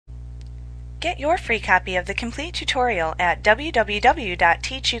Get your free copy of the complete tutorial at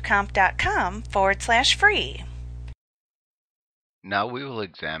www.teachucomp.com/free. Now we will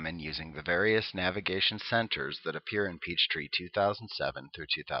examine using the various navigation centers that appear in Peachtree 2007 through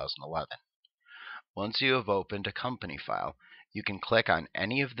 2011. Once you have opened a company file, you can click on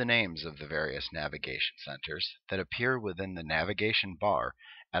any of the names of the various navigation centers that appear within the navigation bar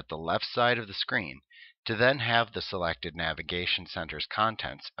at the left side of the screen to then have the selected navigation center's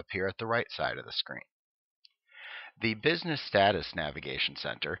contents appear at the right side of the screen. The Business Status Navigation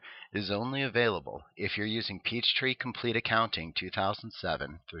Center is only available if you're using Peachtree Complete Accounting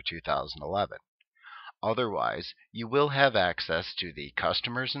 2007 through 2011. Otherwise, you will have access to the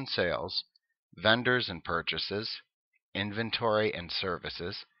Customers and Sales, Vendors and Purchases, Inventory and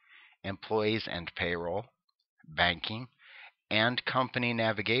Services, Employees and Payroll, Banking, and Company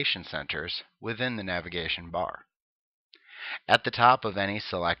Navigation Centers within the navigation bar. At the top of any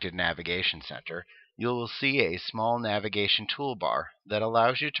selected navigation center, you will see a small navigation toolbar that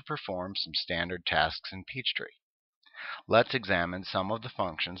allows you to perform some standard tasks in Peachtree. Let's examine some of the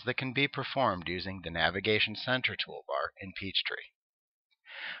functions that can be performed using the Navigation Center toolbar in Peachtree.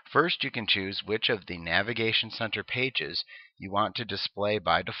 First, you can choose which of the Navigation Center pages you want to display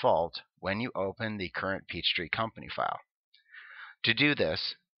by default when you open the current Peachtree company file. To do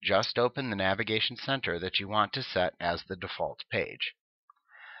this, just open the Navigation Center that you want to set as the default page.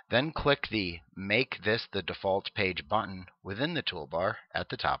 Then click the Make This the Default Page button within the toolbar at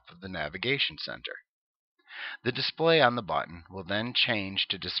the top of the Navigation Center. The display on the button will then change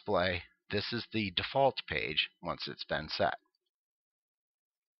to display This is the default page once it's been set.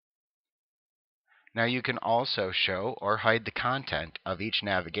 Now you can also show or hide the content of each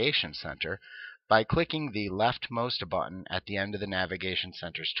Navigation Center by clicking the leftmost button at the end of the Navigation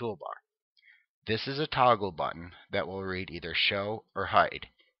Center's toolbar. This is a toggle button that will read either Show or Hide.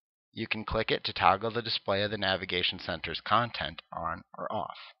 You can click it to toggle the display of the Navigation Center's content on or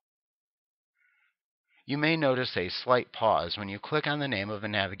off. You may notice a slight pause when you click on the name of a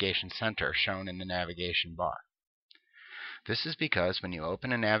navigation center shown in the navigation bar. This is because when you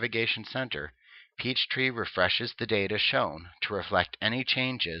open a navigation center, Peachtree refreshes the data shown to reflect any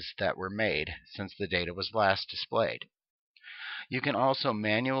changes that were made since the data was last displayed. You can also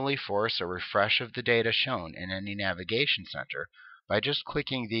manually force a refresh of the data shown in any navigation center by just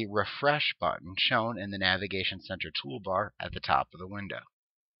clicking the Refresh button shown in the Navigation Center toolbar at the top of the window.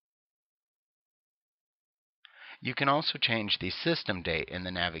 You can also change the system date in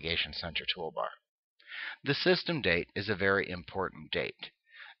the Navigation Center toolbar. The system date is a very important date.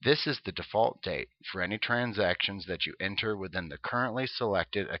 This is the default date for any transactions that you enter within the currently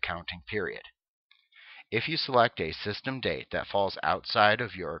selected accounting period. If you select a system date that falls outside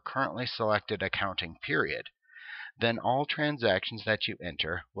of your currently selected accounting period, then all transactions that you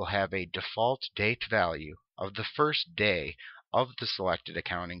enter will have a default date value of the first day of the selected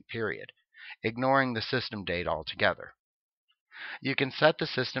accounting period, ignoring the system date altogether. You can set the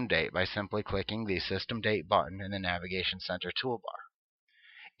system date by simply clicking the System Date button in the Navigation Center toolbar.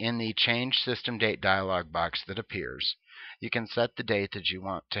 In the Change System Date dialog box that appears, you can set the date that you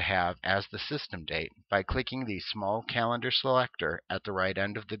want to have as the system date by clicking the small calendar selector at the right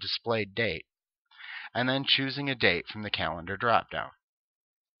end of the displayed date, and then choosing a date from the calendar dropdown.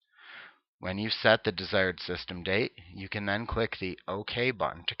 When you've set the desired system date, you can then click the OK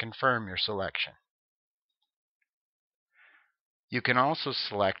button to confirm your selection. You can also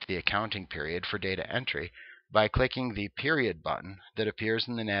select the accounting period for data entry by clicking the Period button that appears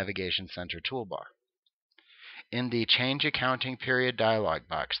in the Navigation Center toolbar. In the Change Accounting Period dialog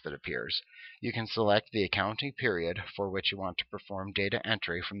box that appears, you can select the accounting period for which you want to perform data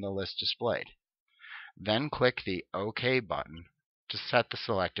entry from the list displayed. Then click the OK button to set the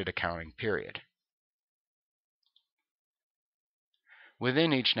selected accounting period.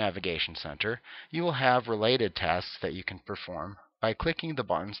 Within each navigation center, you will have related tasks that you can perform by clicking the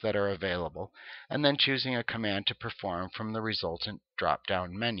buttons that are available and then choosing a command to perform from the resultant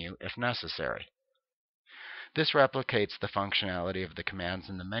drop-down menu if necessary. This replicates the functionality of the commands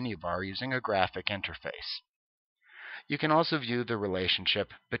in the menu bar using a graphic interface. You can also view the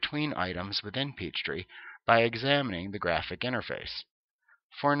relationship between items within Peachtree by examining the graphic interface.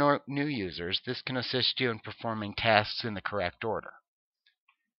 For new users, this can assist you in performing tasks in the correct order.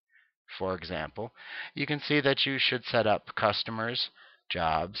 For example, you can see that you should set up customers,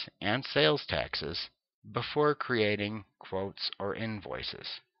 jobs, and sales taxes before creating quotes or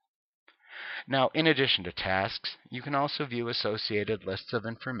invoices. Now, in addition to tasks, you can also view associated lists of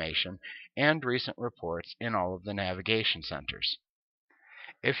information and recent reports in all of the navigation centers.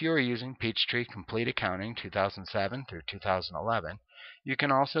 If you are using Peachtree Complete Accounting 2007 through 2011, You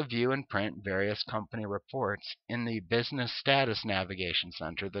can also view and print various company reports in the Business Status Navigation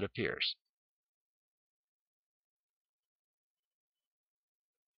Center that appears.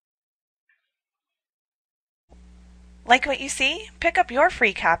 Like what you see? Pick up your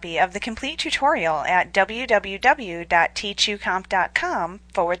free copy of the complete tutorial at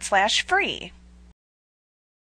www.teachucomp.com/free.